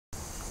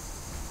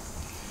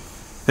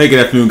Hey,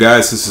 good afternoon,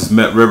 guys. This is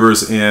Matt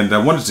Rivers, and I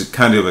wanted to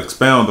kind of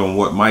expound on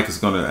what Mike is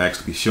going to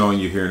actually be showing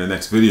you here in the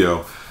next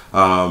video.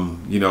 A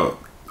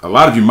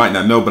lot of you might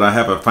not know, but I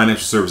have a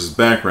financial services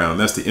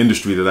background. That's the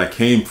industry that I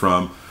came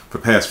from for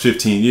the past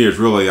 15 years.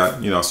 Really,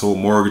 I sold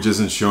mortgages,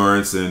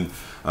 insurance, and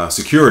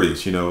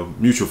securities,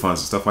 mutual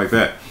funds and stuff like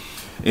that.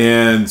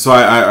 And so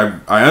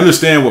I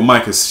understand what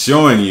Mike is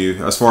showing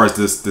you as far as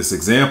this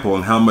example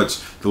and how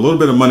much the little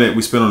bit of money that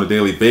we spend on a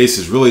daily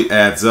basis really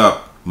adds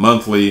up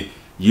monthly,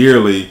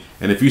 yearly,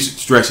 and if you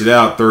stretch it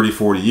out 30,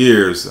 40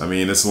 years, I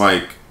mean, it's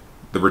like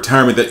the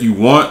retirement that you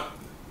want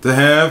to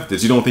have,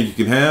 that you don't think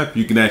you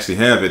can actually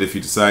have it if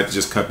you decide to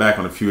just cut back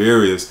on a few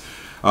areas.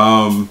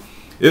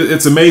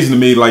 It's amazing to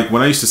me, like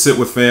when I used to sit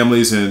with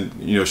families and,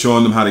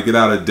 showing them how to get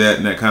out of debt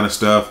and that kind of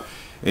stuff,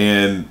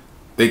 and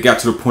they got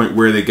to the point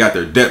where they got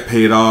their debt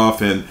paid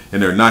off and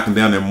they're knocking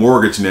down their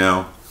mortgage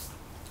now,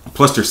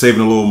 plus they're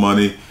saving a little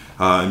money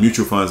in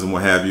mutual funds and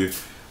what have you.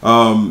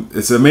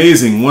 It's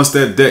amazing once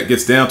that debt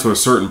gets down to a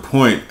certain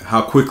point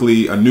how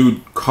quickly a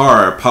new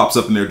car pops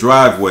up in their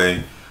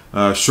driveway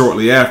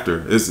shortly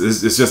after. It's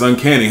just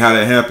uncanny how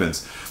that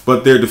happens.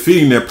 But they're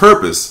defeating their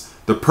purpose.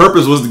 The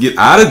purpose was to get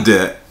out of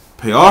debt,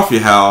 pay off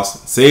your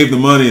house, save the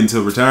money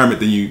until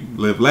retirement, then you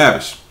live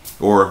lavish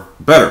or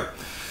better.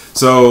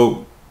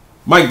 So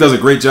Mike does a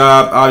great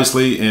job,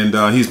 obviously, and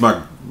he's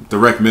my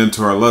direct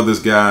mentor. I love this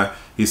guy.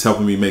 He's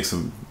helping me make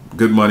some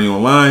good money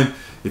online.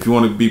 If you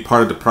want to be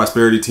part of the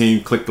prosperity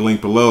team, click the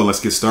link below and let's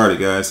get started,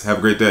 guys. Have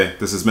a great day.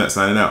 This is Matt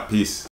signing out. Peace.